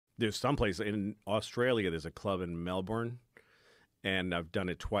There's some place in Australia. There's a club in Melbourne, and I've done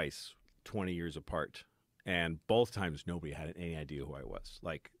it twice, 20 years apart. And both times, nobody had any idea who I was.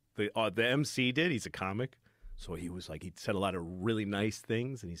 Like the MC did. He's a comic, so he was like, he said a lot of really nice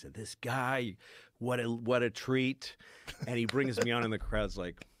things, and he said, "This guy, what a treat," and he brings me on, and the crowd's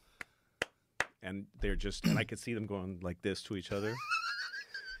like, and they're just, and I could see them going like this to each other,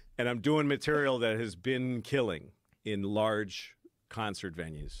 and I'm doing material that has been killing in large concert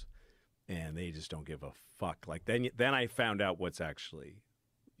venues, and they just don't give a fuck. Like then I found out what's actually,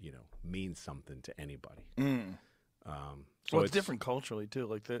 means something to anybody. So it's different culturally too.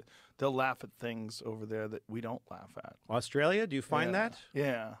 Like they'll laugh at things over there that we don't laugh at. Australia, do you find that?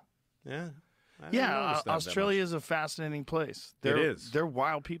 Yeah. Yeah. Australia is a fascinating place. It is. They're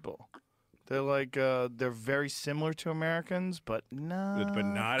wild people. They're like they're very similar to Americans, but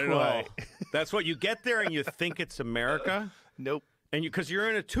not at all. That's what you get there, and you think it's America. Nope. And because you're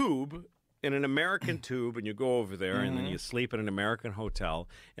in a tube, in an American tube, and you go over there, and then you sleep in an American hotel,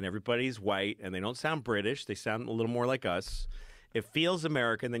 and everybody's white, and they don't sound British. They sound a little more like us. It feels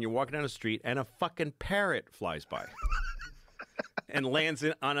American. Then you're walking down the street, and a fucking parrot flies by and lands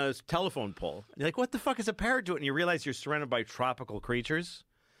on a telephone pole. You're like, what the fuck is a parrot doing? And you realize you're surrounded by tropical creatures.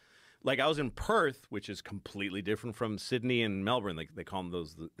 Like I was in Perth, which is completely different from Sydney and Melbourne. They call them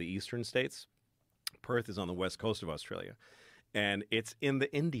the eastern states. Perth is on the west coast of Australia. And it's in the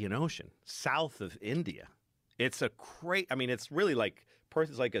Indian Ocean, south of India. It's it's really like,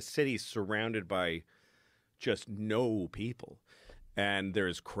 Perth is like a city surrounded by just no people. And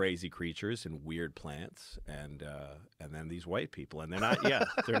there's crazy creatures and weird plants and then these white people. And they're not,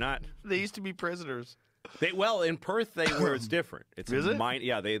 they're not. They used to be prisoners. In Perth it's different. It's Is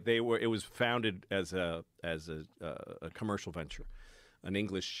it? They were. It was founded as a commercial venture. An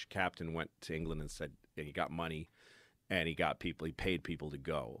English captain went to England and he got money. And he paid people to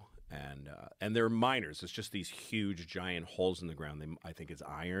go, and they're miners. It's just these huge, giant holes in the ground. I think it's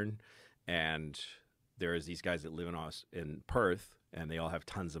iron, and there's these guys that live in Perth, and they all have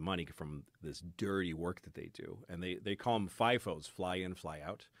tons of money from this dirty work that they do. And they call them FIFOs, fly in, fly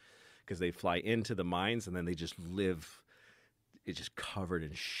out, because they fly into the mines, and then they just live, it's just covered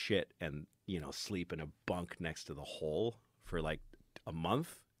in shit, and sleep in a bunk next to the hole for like a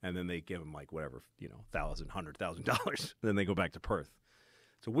month. And then they give them like whatever, $100,000. Then they go back to Perth.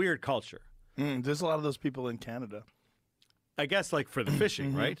 It's a weird culture. There's a lot of those people in Canada. I guess like for the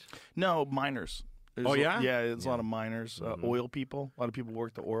fishing, right? No, miners. Yeah? There's a lot of miners, oil people. A lot of people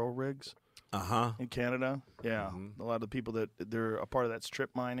work the oil rigs in Canada. Yeah, a lot of the people they're a part of that strip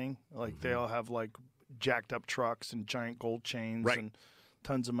mining. Like they all have like jacked up trucks and giant gold chains and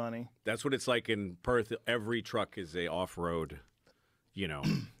tons of money. That's what it's like in Perth. Every truck is a off-road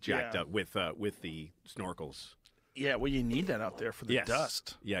jacked up with the snorkels. Yeah, well, you need that out there for the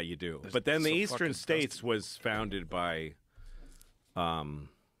dust. Yeah, you do. But then the eastern states was founded by,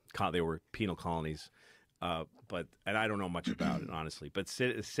 they were penal colonies, and I don't know much about it, honestly. But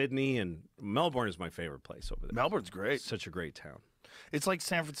Sydney and Melbourne is my favorite place over there. Melbourne's great. It's such a great town. It's like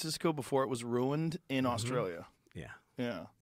San Francisco before it was ruined in Australia. Yeah. Yeah.